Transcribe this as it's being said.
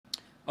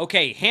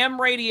Okay, Ham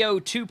Radio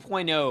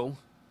 2.0.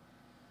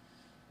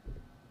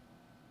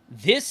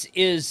 This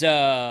is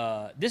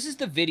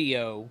the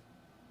video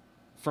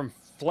from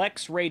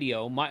Flex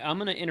Radio. I'm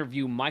going to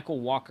interview Michael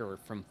Walker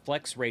from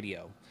Flex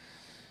Radio.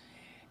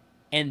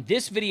 And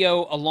this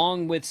video,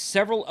 along with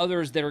several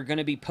others that are going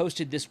to be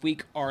posted this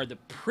week, are the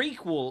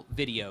prequel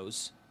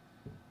videos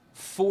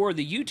for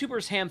the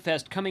YouTubers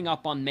Hamfest coming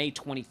up on May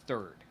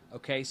 23rd.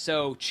 Okay,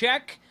 so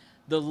check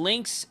the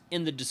links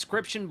in the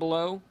description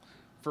below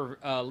for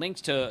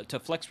links to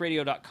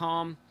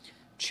flexradio.com.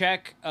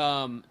 Check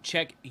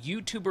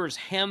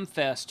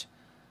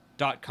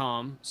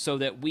YouTubersHamfest.com so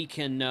that we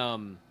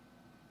can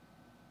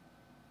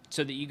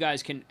so that you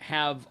guys can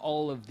have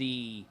all of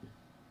the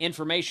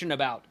information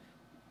about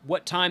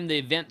what time the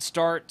event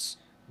starts,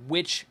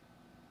 which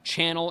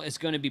channel is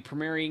going to be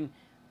premiering,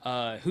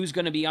 who's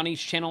going to be on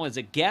each channel as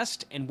a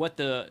guest, and what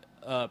the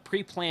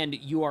pre-planned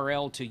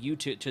URL to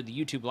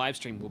the YouTube live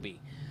stream will be.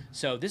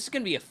 So this is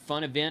going to be a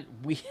fun event.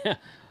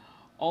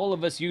 All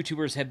of us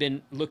YouTubers have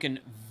been looking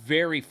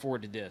very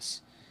forward to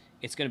this.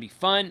 It's going to be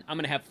fun. I'm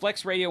going to have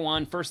Flex Radio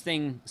on first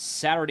thing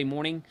Saturday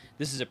morning.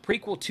 This is a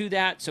prequel to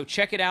that, so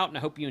check it out, and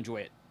I hope you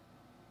enjoy it.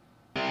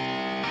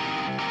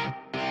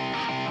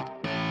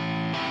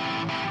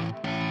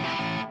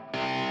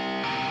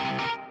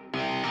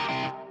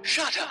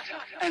 Shut up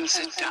and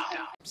sit down.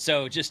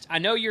 So I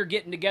know you're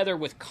getting together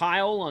with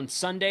Kyle on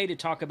Sunday to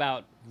talk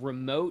about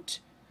remote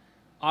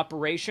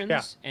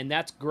operations, and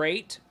that's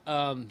great.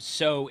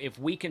 So if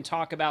we can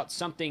talk about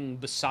something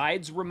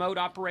besides remote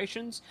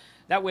operations,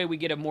 that way we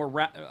get a more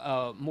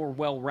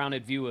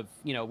well-rounded view of,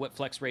 you know, what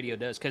Flex Radio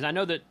does. Because I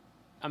know that,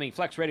 I mean,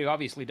 Flex Radio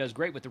obviously does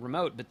great with the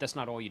remote, but that's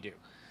not all you do.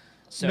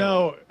 So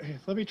no,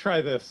 let me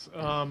try this.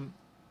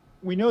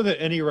 We know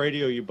that any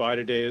radio you buy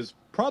today is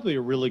probably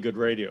a really good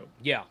radio.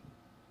 Yeah.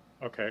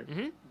 Okay.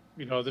 Mm-hmm.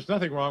 You know, there's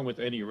nothing wrong with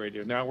any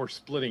radio. Now we're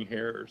splitting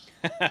hairs.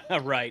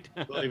 Right.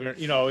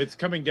 You know, it's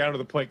coming down to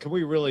the point, can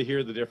we really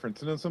hear the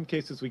difference? And in some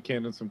cases we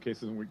can, in some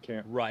cases we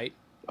can't. Right.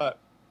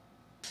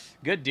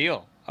 Good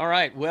deal. All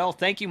right. Well,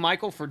 thank you,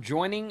 Michael, for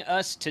joining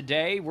us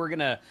today. We're going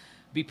to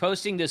be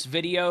posting this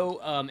video,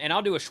 and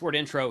I'll do a short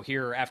intro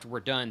here after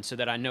we're done so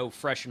that I know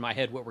fresh in my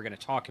head what we're going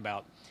to talk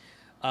about.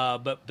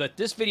 But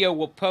this video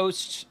will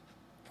post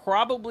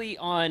probably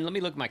on, let me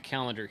look at my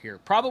calendar here,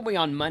 probably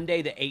on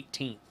Monday the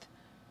 18th.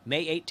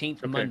 May 18th,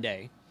 okay.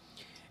 Monday.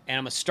 And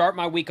I'm going to start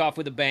my week off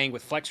with a bang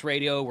with Flex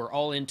Radio. We're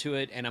all into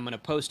it. And I'm going to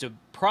post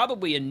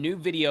probably a new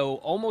video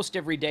almost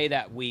every day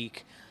that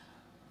week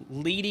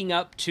leading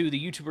up to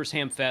the YouTubers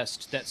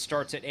Hamfest that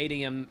starts at 8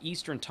 a.m.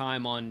 Eastern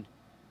Time on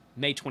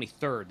May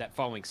 23rd, that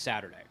following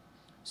Saturday.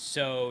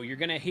 So you're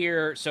going to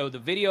hear, so the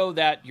video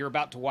that you're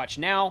about to watch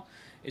now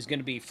is going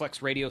to be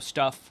Flex Radio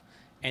stuff.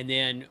 And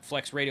then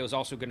Flex Radio is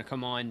also going to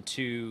come on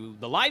to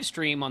the live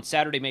stream on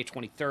Saturday, May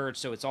 23rd.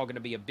 So it's all going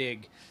to be a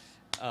big...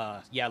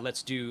 yeah,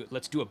 let's do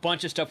a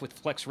bunch of stuff with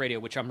Flex Radio,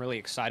 which I'm really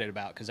excited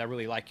about because I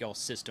really like y'all's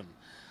system.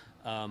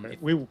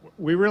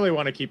 We really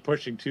want to keep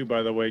pushing too,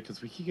 by the way,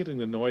 because we keep getting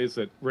the noise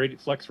that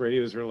Flex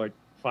Radios are like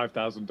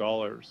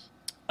 $5,000.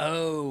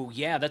 Oh,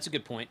 yeah, that's a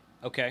good point.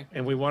 Okay.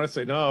 And we want to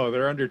say no,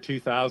 they're under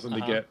 2,000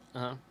 to get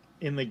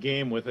in the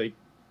game with a,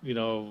 you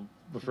know,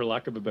 for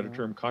lack of a better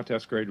term,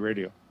 contest grade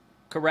radio.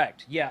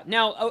 Correct. Yeah.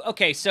 Now,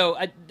 okay, so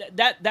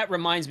that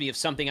reminds me of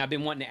something I've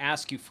been wanting to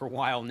ask you for a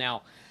while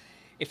now.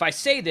 If I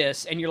say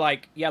this and you're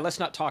like, yeah, let's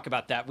not talk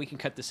about that, we can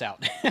cut this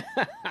out.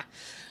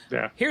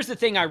 Yeah. Here's the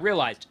thing I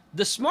realized.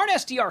 The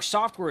SmartSDR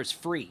software is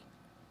free.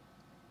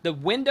 The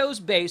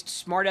Windows-based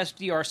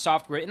SmartSDR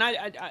software, and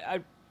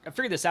I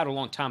figured this out a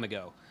long time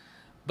ago,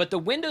 but the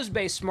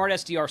Windows-based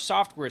SmartSDR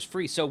software is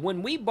free. So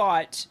when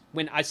I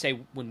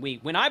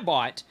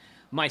bought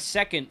my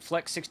second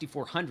Flex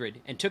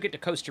 6400 and took it to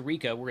Costa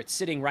Rica, where it's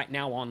sitting right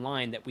now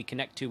online that we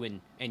connect to and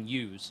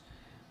use,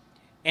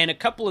 and a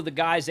couple of the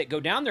guys that go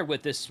down there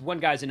with this,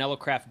 one guy's an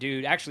Elecraft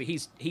dude. Actually,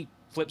 he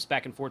flips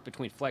back and forth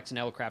between Flex and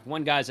Elecraft.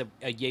 One guy's a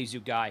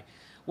Yaesu guy.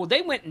 Well,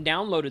 they went and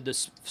downloaded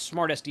this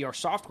SmartSDR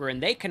software,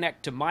 and they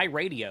connect to my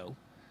radio,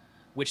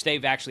 which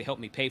they've actually helped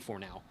me pay for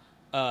now,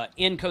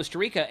 in Costa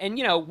Rica. And,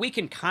 you know, we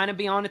can kind of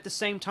be on at the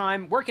same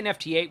time. Working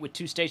FT8 with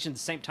two stations at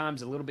the same time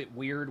is a little bit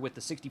weird with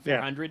the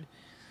 6400. Yeah.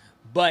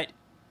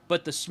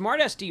 But the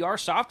SmartSDR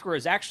software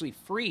is actually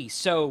free.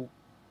 So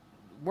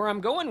where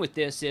I'm going with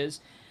this is,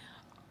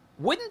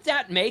 wouldn't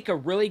that make a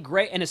really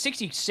great, and a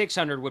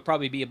 6600 would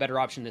probably be a better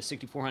option than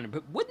 6400,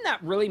 but wouldn't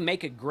that really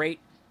make a great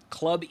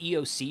club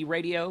EOC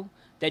radio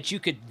that you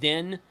could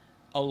then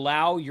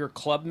allow your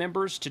club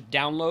members to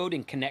download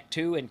and connect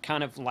to and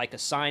kind of like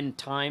assign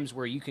times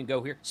where you can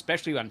go here,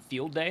 especially on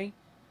field day?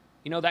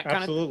 You know, that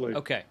kind Absolutely. of...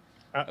 Okay.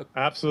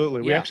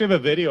 Absolutely. We actually have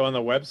a video on the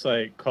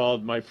website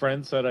called My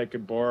Friend Said I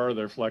Could Borrow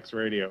Their Flex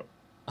Radio.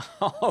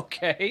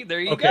 Okay, there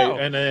you go.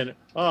 Okay, and then,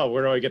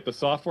 where do I get the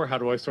software? How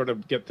do I sort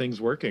of get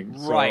things working?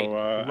 Right,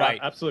 so, right.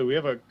 Absolutely. We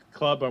have a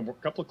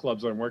couple of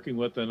clubs I'm working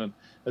with, and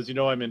as you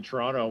know, I'm in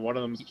Toronto. One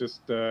of them is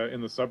just in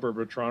the suburb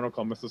of Toronto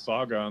called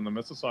Mississauga, and the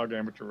Mississauga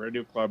Amateur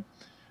Radio Club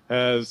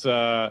has,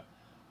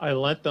 I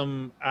lent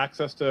them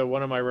access to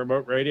one of my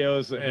remote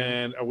radios,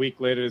 and a week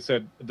later they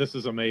said, "This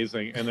is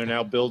amazing," and they're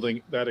now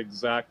building that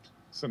exact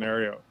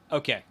scenario.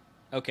 Okay.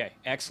 Okay.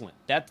 Excellent.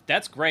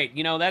 That's great.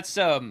 You know, that's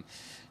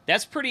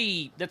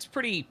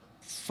pretty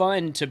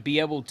fun to be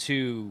able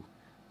to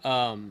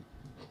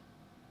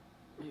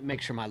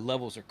make sure my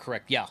levels are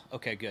correct. Yeah.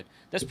 Okay, good.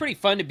 That's pretty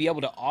fun to be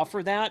able to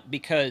offer that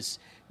because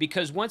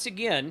once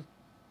again,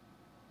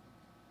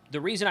 the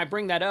reason I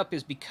bring that up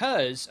is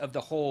because of the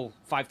whole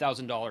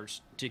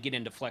 $5,000 to get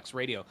into Flex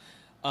Radio.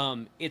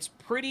 It's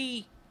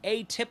pretty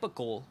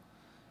atypical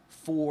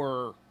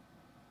for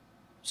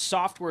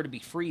software to be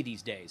free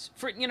these days.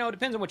 For, you know, it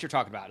depends on what you're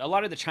talking about. A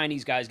lot of the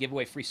Chinese guys give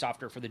away free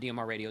software for the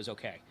DMR radios.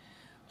 Okay.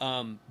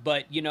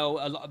 But you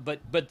know,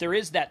 but there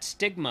is that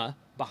stigma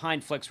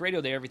behind Flex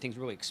Radio that everything's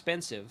really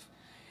expensive.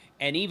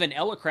 And even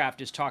Elecraft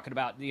is talking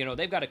about, you know,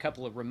 they've got a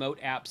couple of remote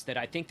apps that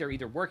I think they're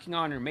either working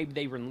on or maybe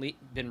they've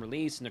been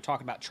released, and they're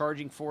talking about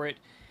charging for it.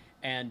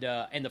 And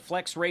the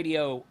Flex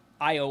Radio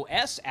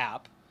iOS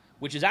app,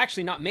 which is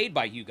actually not made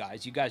by you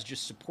guys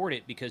just support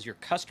it because your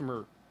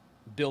customer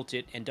built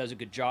it and does a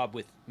good job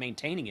with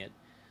maintaining it.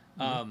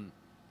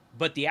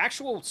 But the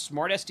actual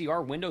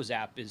SmartSDR Windows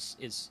app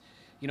is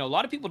you know, a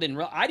lot of people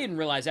I didn't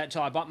realize that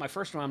until I bought my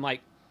first one. I'm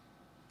like,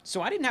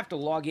 so I didn't have to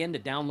log in to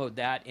download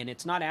that, and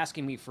it's not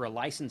asking me for a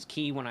license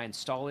key when I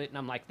install it. And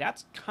I'm like,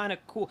 that's kind of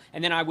cool.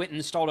 And then I went and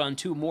installed it on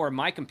 2 more of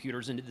my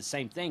computers and did the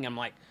same thing. I'm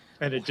like,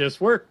 and it just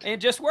worked. And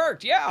it just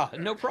worked, yeah,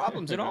 no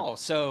problems at all.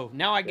 So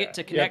now I get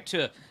to connect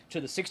to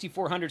the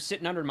 6400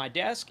 sitting under my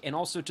desk, and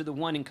also to the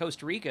one in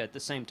Costa Rica at the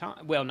same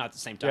time. Well, not at the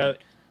same time. Yeah,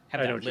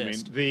 have I that know what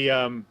list. you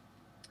mean.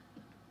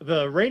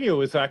 The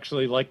radio is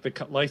actually like the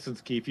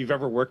license key. If you've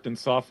ever worked in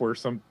software,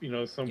 some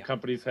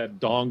companies had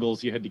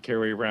dongles you had to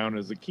carry around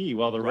as a key.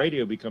 Well, the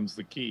radio becomes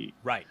the key.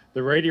 Right.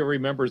 The radio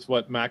remembers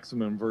what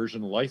maximum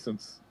version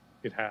license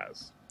it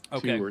has,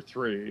 2 or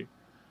 3.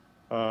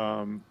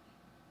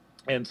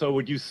 And so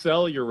would you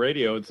sell your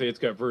radio and say it's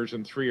got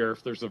version 3, or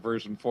if there's a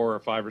version 4 or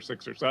 5 or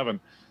 6 or 7,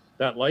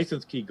 that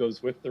license key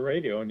goes with the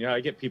radio. And yeah, I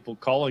get people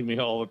calling me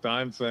all the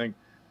time saying,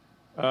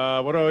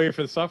 what do I owe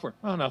for the software?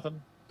 Oh, nothing.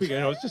 You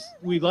know, it's just,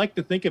 we like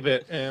to think of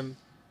it, and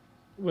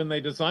when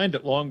they designed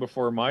it long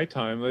before my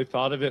time, they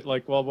thought of it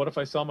like, well, what if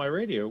I sell my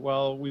radio?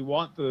 Well, we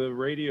want the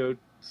radio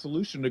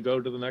solution to go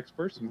to the next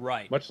person.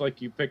 Right. Much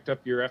like you picked up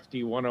your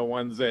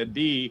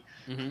FT101ZD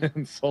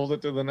and sold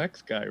it to the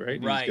next guy, right?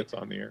 And he just gets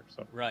on the air.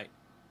 So. Right.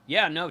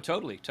 Yeah, no,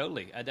 totally.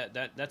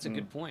 That's a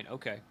good point.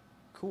 Okay,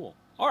 cool.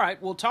 All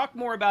right, we'll talk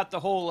more about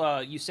the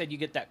whole, you said you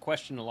get that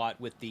question a lot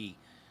with the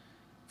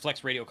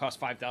Flex Radio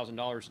costs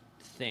 $5,000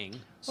 thing.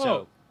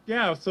 So.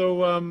 Yeah,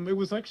 so it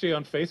was actually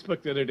on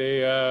Facebook the other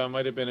day.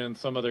 Might have been in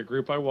some other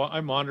group.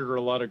 I monitor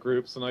a lot of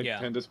groups, and I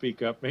tend to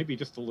speak up, maybe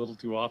just a little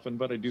too often,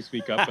 but I do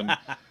speak up.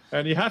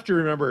 And you have to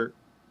remember,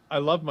 I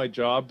love my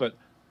job, but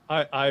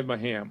I'm a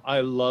ham. I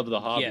love the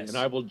hobby, and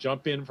I will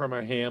jump in from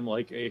a ham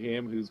like a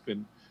ham who's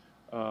been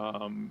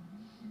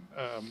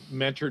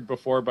mentored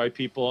before by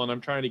people, and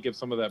I'm trying to give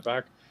some of that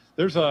back.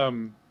 There's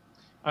I'm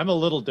a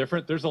little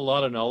different. There's a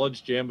lot of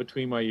knowledge jammed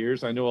between my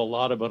ears. I know a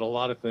lot about a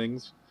lot of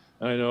things.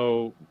 I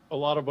know a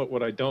lot about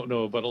what I don't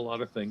know about a lot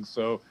of things.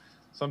 So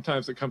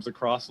sometimes it comes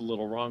across a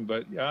little wrong,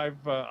 but yeah,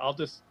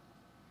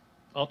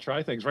 I'll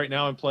try things. Right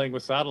now I'm playing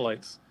with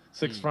satellites.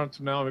 6 months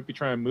from now I might be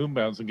trying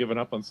moonbounds and giving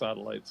up on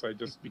satellites.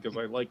 Because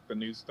I like the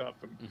new stuff.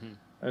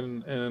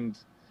 And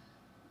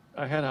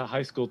I had a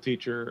high school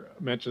teacher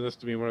mention this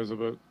to me when I was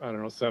about,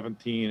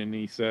 17. And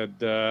he said,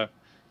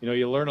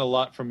 you learn a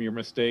lot from your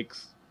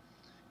mistakes.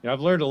 I've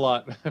learned a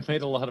lot. I've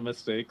made a lot of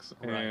mistakes.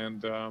 Right.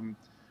 And,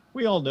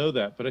 we all know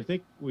that, but I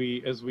think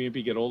as we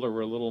get older,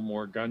 we're a little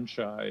more gun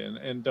shy,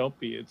 and don't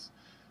be.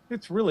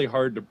 It's really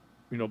hard to,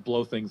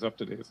 blow things up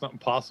today. It's not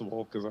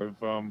impossible because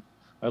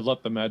I've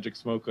let the magic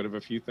smoke out of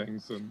a few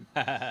things,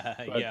 but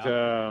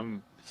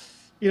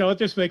it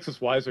just makes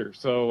us wiser.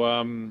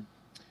 So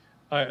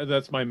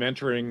that's my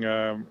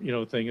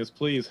mentoring, thing is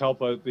please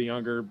help out the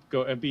younger,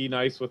 go and be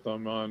nice with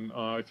them on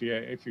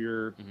if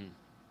you're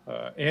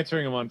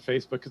answering them on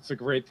Facebook. It's a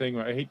great thing.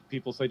 I hate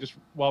people say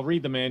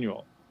read the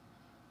manual.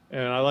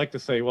 And I like to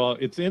say, well,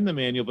 it's in the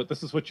manual, but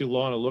this is what you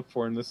want to look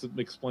for, and this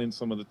explains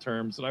some of the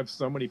terms. And I have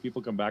so many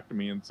people come back to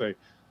me and say,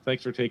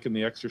 thanks for taking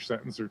the extra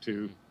sentence or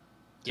two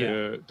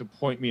to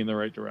point me in the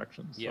right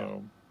direction.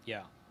 So,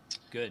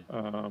 good.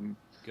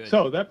 Good.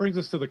 So that brings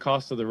us to the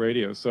cost of the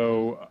radio.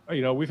 So,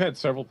 we've had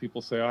several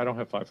people say, I don't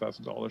have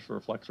 $5,000 for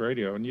a Flex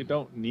radio, and you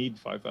don't need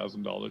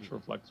 $5,000 for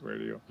a Flex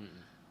radio.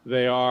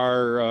 They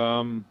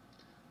are...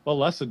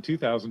 less than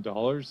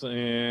 $2,000,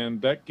 and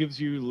that gives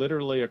you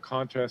literally a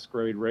contest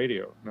grade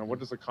radio. Now, what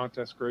does a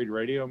contest grade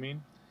radio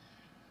mean?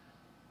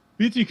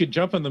 It means you could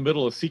jump in the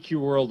middle of CQ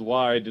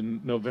Worldwide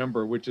in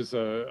November, which is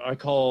I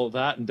call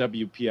that in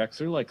WPX.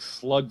 They're like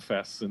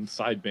slugfests in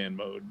sideband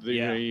mode.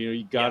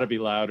 You got to be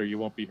loud or you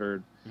won't be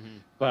heard.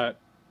 But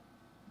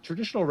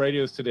traditional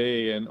radios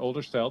today and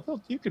older style,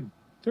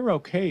 they're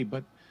okay,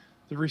 but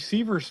the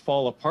receivers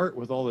fall apart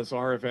with all this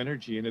RF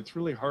energy, and it's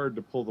really hard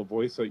to pull the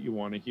voice out you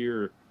want to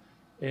hear.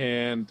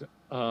 And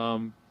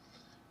when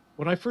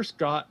I first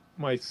got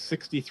my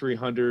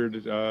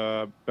 6300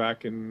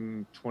 back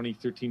in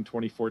 2013,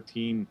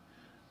 2014,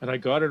 and I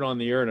got it on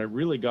the air, and I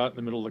really got in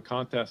the middle of the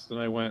contest, and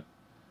I went,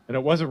 and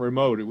it wasn't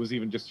remote, it was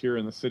even just here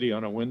in the city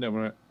on a window, and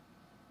I went,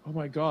 oh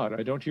my God,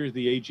 I don't hear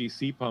the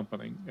AGC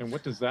pumping. And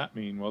what does that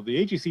mean? Well, the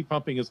AGC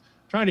pumping is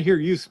trying to hear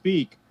you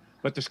speak,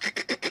 but there's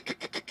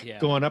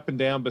going up and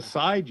down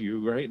beside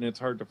you, right? And it's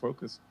hard to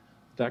focus.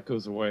 That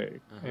goes away.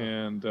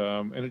 And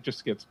it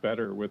just gets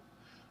better with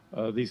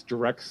these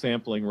direct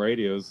sampling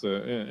radios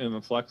in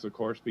the Flex, of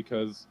course,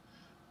 because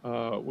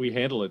we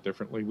handle it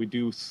differently. We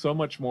do so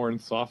much more in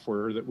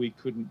software that we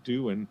couldn't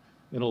do in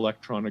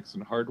electronics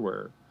and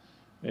hardware.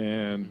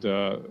 And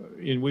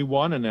we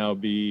want to now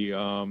be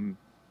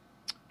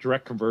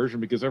direct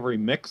conversion, because every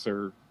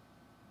mixer,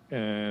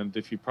 and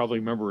if you probably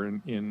remember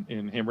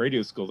in ham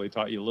radio school, they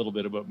taught you a little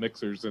bit about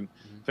mixers, and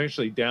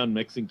eventually down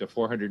mixing to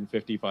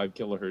 455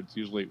 kilohertz.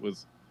 Usually it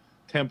was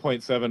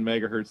 10.7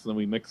 megahertz, and then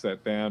we mix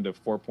that down to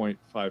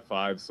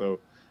 4.55, so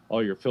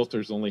all your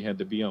filters only had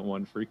to be on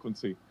one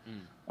frequency.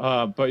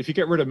 But if you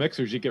get rid of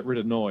mixers, you get rid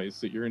of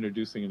noise that you're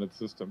introducing into the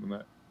system, and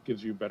that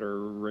gives you better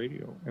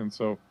radio. And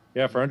so,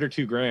 yeah, for under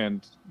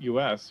 $2,000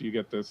 US, you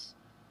get this,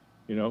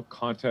 you know,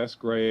 contest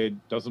grade,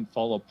 doesn't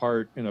fall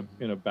apart in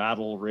a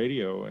battle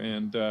radio,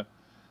 and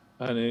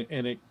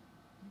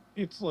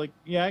it's like,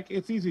 yeah,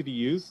 it's easy to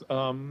use.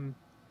 I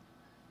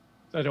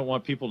don't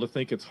want people to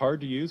think it's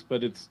hard to use,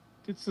 but it's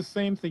the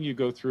same thing you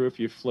go through if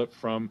you flip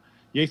from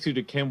Yaesu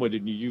to Kenwood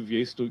and you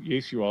use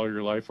Yaesu all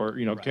your life, or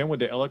Kenwood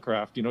to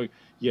Elecraft.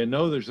 You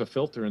know there's a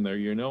filter in there.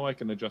 You know I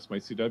can adjust my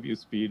CW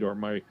speed or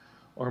my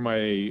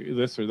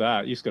this or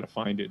that. You just got to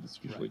find it. It's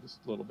usually just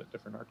a little bit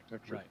different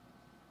architecture. Right.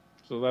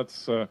 So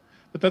that's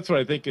but that's what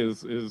I think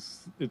is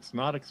it's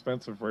not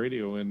expensive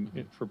radio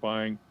for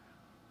buying.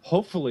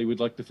 Hopefully, we'd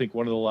like to think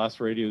one of the last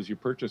radios you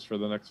purchase for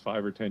the next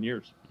 5 or 10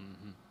 years.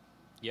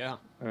 Yeah.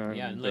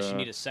 Yeah, unless you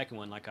need a second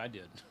one like I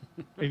did.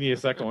 You need a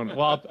second one.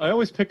 Well, I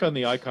always pick on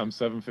the ICOM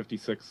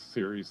 756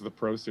 series, the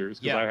Pro series,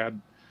 because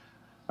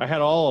I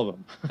had all of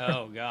them.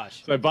 Oh,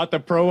 gosh. So I bought the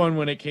Pro one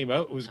when it came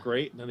out. It was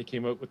great. And then they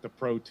came out with the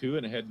Pro 2,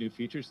 and it had new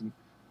features. And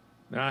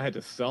now I had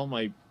to sell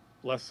my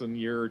less than a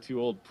year or two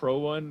old Pro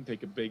one,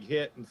 take a big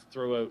hit, and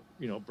throw out,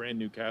 brand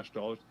new cash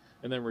dollars,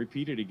 and then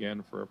repeat it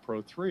again for a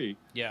Pro 3.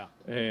 Yeah.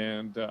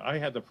 And I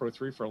had the Pro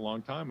 3 for a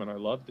long time, and I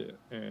loved it.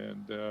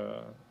 And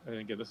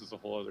again, this is a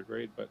whole other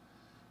grade. But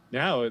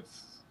now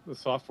it's the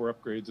software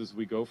upgrades as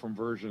we go from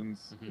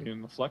versions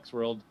in the Flex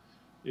world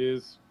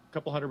is a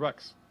couple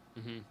 $100.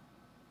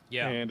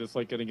 Yeah. And it's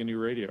like getting a new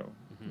radio.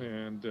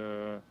 And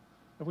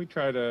we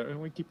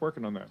keep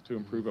working on that to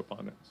improve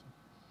upon it. So.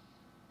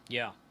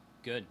 Yeah.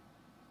 Good.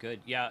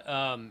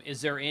 Yeah.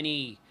 Is there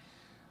any...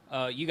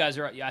 you guys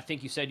are, I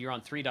think you said you're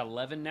on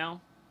 3.11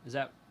 now. Is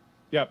that?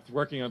 Yeah,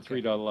 working on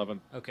 3.11.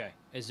 Okay.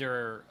 Is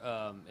there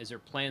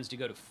plans to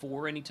go to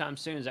 4 anytime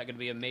soon? Is that going to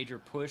be a major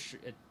push?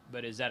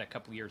 But is that a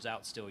couple years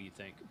out still, you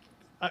think?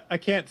 I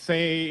can't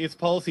say. It's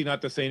policy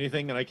not to say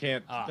anything, and I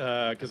can't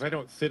because I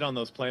don't sit on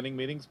those planning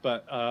meetings.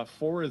 But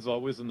 4 is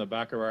always in the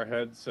back of our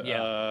heads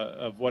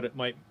of what it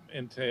might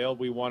entail.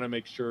 We want to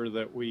make sure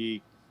that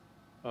we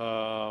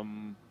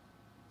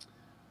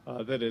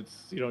that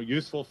it's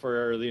useful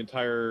for the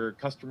entire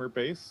customer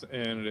base,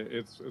 and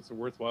it's a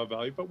worthwhile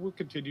value. But we'll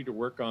continue to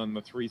work on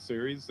the 3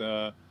 series.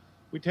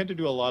 We tend to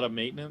do a lot of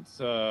maintenance.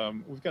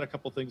 We've got a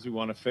couple things we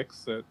want to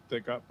fix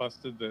that got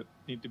busted that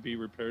need to be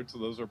repaired, so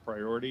those are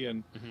priority,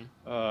 and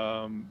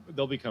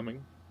they'll be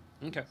coming.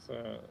 Okay.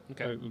 So,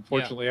 okay.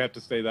 Unfortunately, I have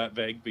to stay that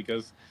vague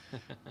because,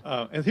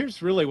 and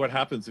here's really what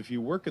happens if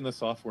you work in the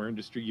software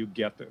industry. You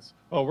get this.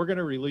 Oh, we're going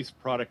to release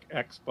product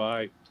X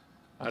by,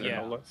 I don't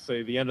know, let's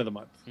say the end of the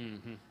month.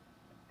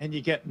 And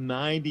you get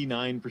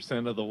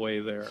 99% of the way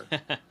there.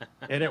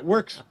 And it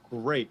works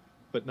great,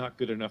 but not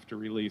good enough to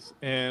release.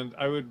 And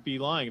I would be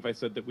lying if I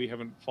said that we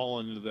haven't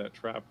fallen into that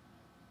trap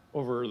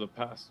over the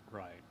past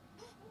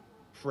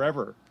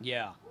forever.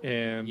 Yeah.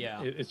 And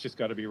it's just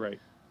got to be right.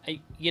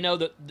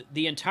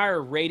 The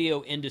entire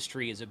radio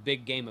industry is a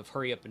big game of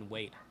hurry up and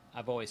wait.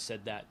 I've always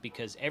said that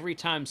because every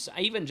time,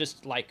 even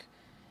just like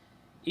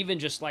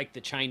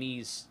the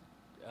Chinese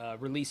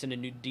releasing a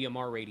new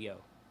DMR radio,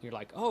 you're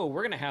like, oh,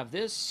 we're going to have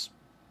this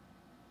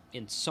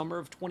in summer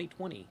of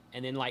 2020.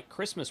 And then like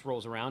Christmas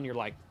rolls around, you're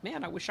like,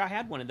 man, I wish I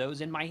had one of those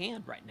in my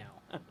hand right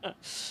now.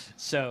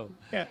 So,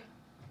 yeah.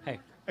 Hey,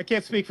 I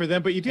can't speak for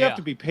them, but you do have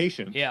to be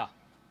patient. Yeah.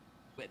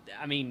 But,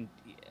 I mean,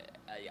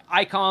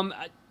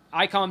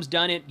 ICOM's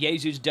done it.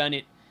 Yaesu's done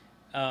it.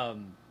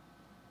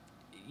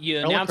 You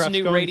announce a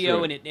new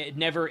radio and it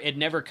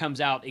never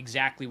comes out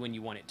exactly when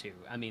you want it to.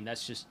 I mean,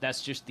 that's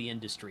just the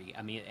industry.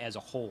 I mean, as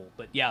a whole.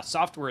 But yeah,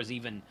 software is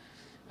even.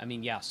 I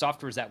mean, yeah,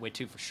 software is that way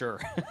too for sure.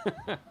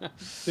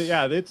 So,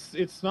 yeah,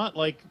 it's not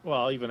like,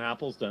 well, even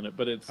Apple's done it,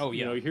 but it's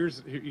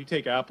you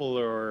take Apple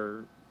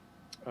or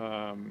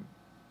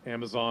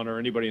Amazon or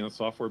anybody in the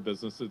software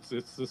business,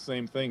 it's the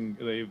same thing.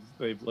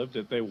 They've lived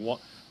it. They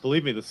want,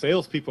 believe me, the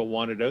salespeople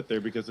want it out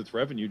there because it's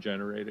revenue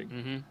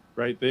generating,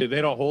 right? They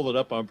don't hold it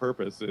up on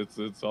purpose.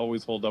 It's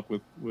always hold up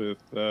with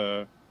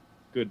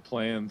good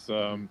plans.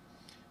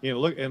 You know,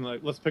 look, and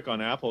like, let's pick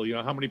on Apple. You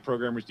know, how many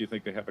programmers do you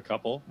think they have? A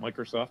couple.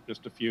 Microsoft,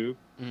 just a few.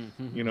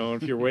 Mm-hmm. You know,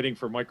 if you're waiting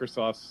for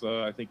Microsoft's,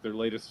 I think their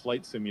latest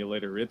flight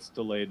simulator, it's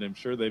delayed. I'm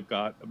sure they've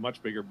got a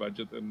much bigger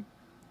budget than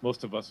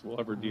most of us will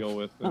ever deal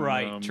with. And,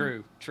 Right.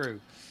 True.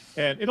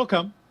 And it'll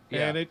come.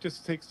 Yeah. And it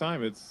just takes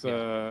time. It's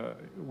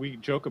we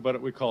joke about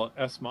it. We call it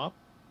SMOP,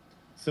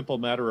 simple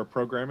matter of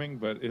programming,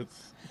 but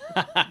it's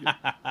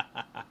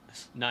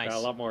Nice. a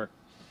lot more.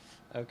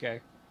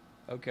 Okay.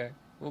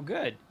 Well,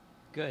 good.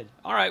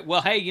 All right.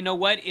 Well, hey, you know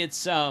what?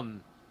 It's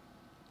I'm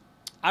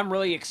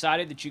really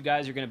excited that you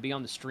guys are going to be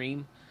on the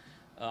stream,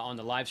 on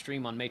the live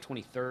stream on May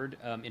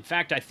 23rd. In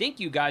fact, I think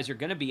you guys are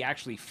going to be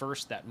actually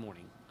first that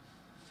morning.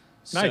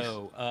 Nice.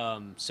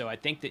 So I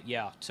think that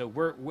So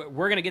we're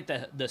going to get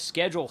the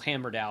schedule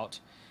hammered out,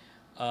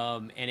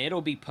 and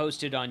it'll be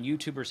posted on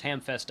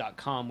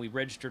YouTubersHamfest.com. We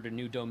registered a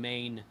new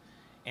domain.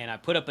 And I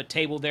put up a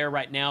table there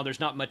right now. There's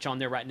not much on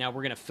there right now.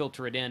 We're going to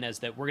filter it in as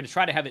that. We're going to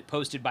try to have it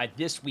posted by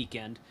this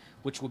weekend,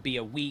 which will be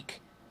a week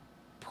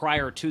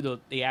prior to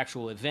the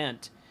actual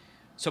event.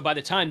 So by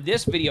the time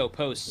this video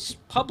posts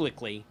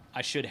publicly,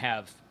 we should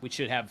have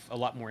a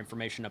lot more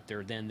information up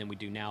there then than we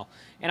do now.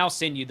 And I'll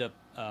send you the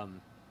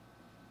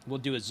we'll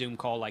do a Zoom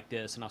call like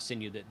this, and I'll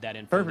send you that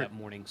info Perfect. that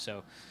morning,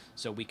 so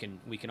we can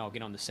all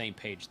get on the same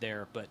page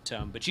there.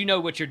 But you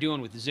know what you're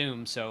doing with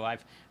Zoom, so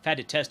I've had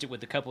to test it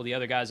with a couple of the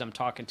other guys I'm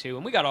talking to,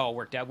 and we got it all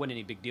worked out. Wasn't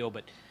any big deal,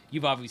 but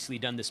you've obviously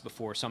done this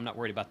before, so I'm not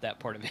worried about that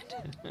part of it.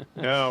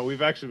 No,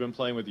 we've actually been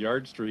playing with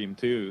YardStream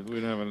too.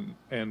 We haven't,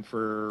 and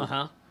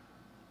for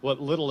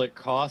what little it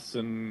costs,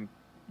 and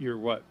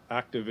you're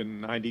active in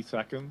 90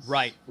 seconds,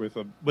 right? With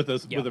a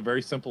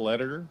very simple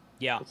editor.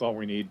 Yeah, that's all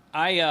we need.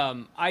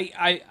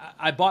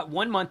 I bought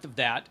 1 month of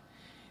that,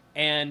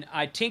 and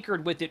I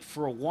tinkered with it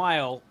for a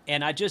while,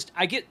 and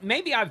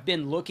maybe I've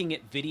been looking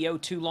at video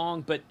too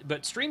long, but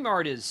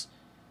StreamYard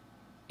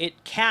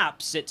it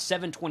caps at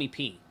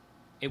 720p.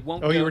 It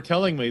won't. Oh, you were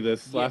telling me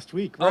this last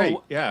week, right?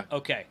 Oh, yeah.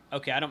 Okay,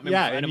 I don't remember.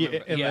 Yeah,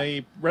 and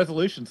the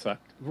resolution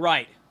sucked.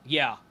 Right.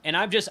 Yeah, and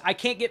I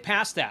can't get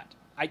past that.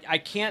 I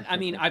can't. I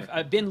mean,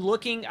 I've been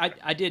looking.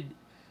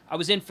 I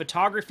was in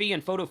photography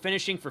and photo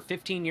finishing for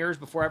 15 years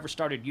before I ever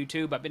started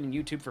YouTube. I've been in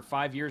YouTube for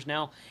 5 years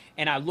now,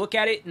 and I look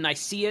at it and I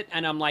see it,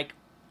 and I'm like,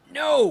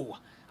 no,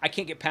 I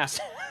can't get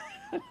past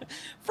it.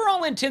 For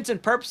all intents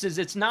and purposes,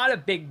 it's not a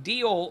big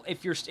deal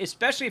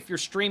especially if you're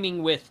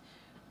streaming with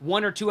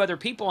one or two other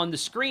people on the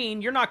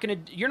screen. You're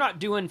not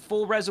doing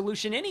full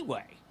resolution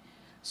anyway.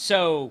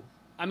 So,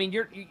 I mean,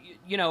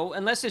 you know,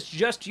 unless it's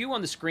just you on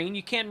the screen,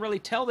 you can't really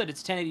tell that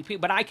it's 1080p.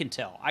 But I can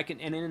tell.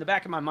 And in the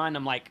back of my mind,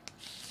 I'm like.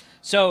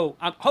 So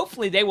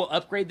hopefully they will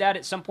upgrade that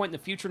at some point in the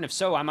future, and if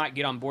so, I might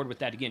get on board with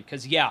that again.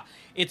 Because,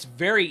 it's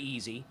very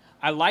easy.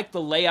 I like the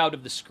layout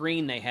of the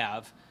screen they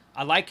have.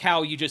 I like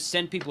how you just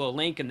send people a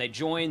link and they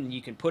join, and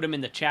you can put them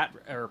in the chat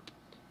or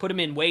put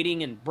them in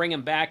waiting and bring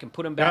them back and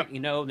put them back,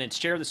 you know, and then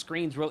share the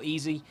screens real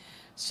easy.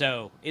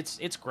 So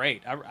it's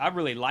great. I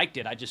really liked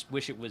it. I just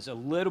wish it was a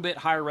little bit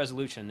higher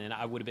resolution, and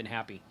I would have been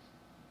happy.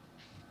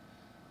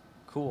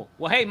 Cool.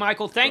 Well, hey,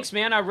 Michael, thanks,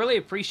 man. I really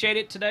appreciate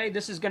it today.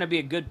 This is going to be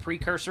a good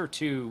precursor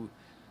to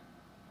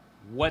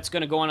what's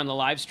going to go on the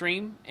live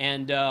stream,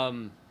 and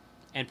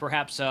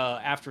perhaps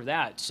after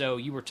that. So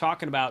you were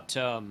talking about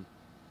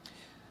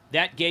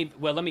that gave.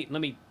 Well, let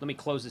me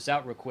close this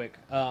out real quick.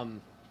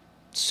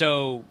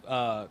 So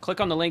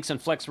click on the links on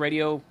Flex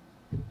Radio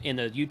in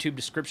the YouTube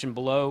description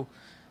below.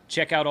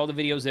 Check out all the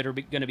videos that are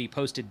going to be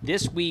posted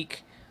this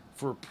week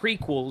for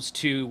prequels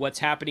to what's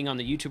happening on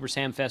the YouTubers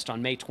Hamfest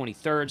on May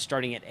 23rd,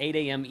 starting at 8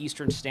 a.m.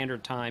 Eastern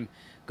Standard Time.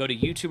 Go to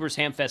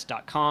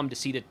YouTubersHamfest.com to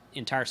see the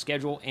entire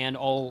schedule, and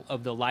all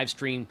of the live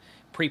stream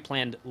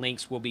pre-planned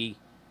links will be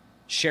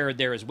shared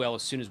there as well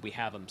as soon as we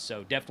have them.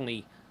 So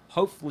definitely,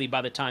 hopefully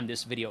by the time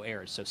this video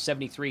airs. So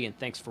 73, and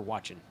thanks for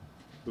watching.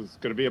 It's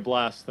going to be a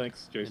blast.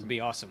 Thanks, Jason. It'll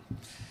be awesome.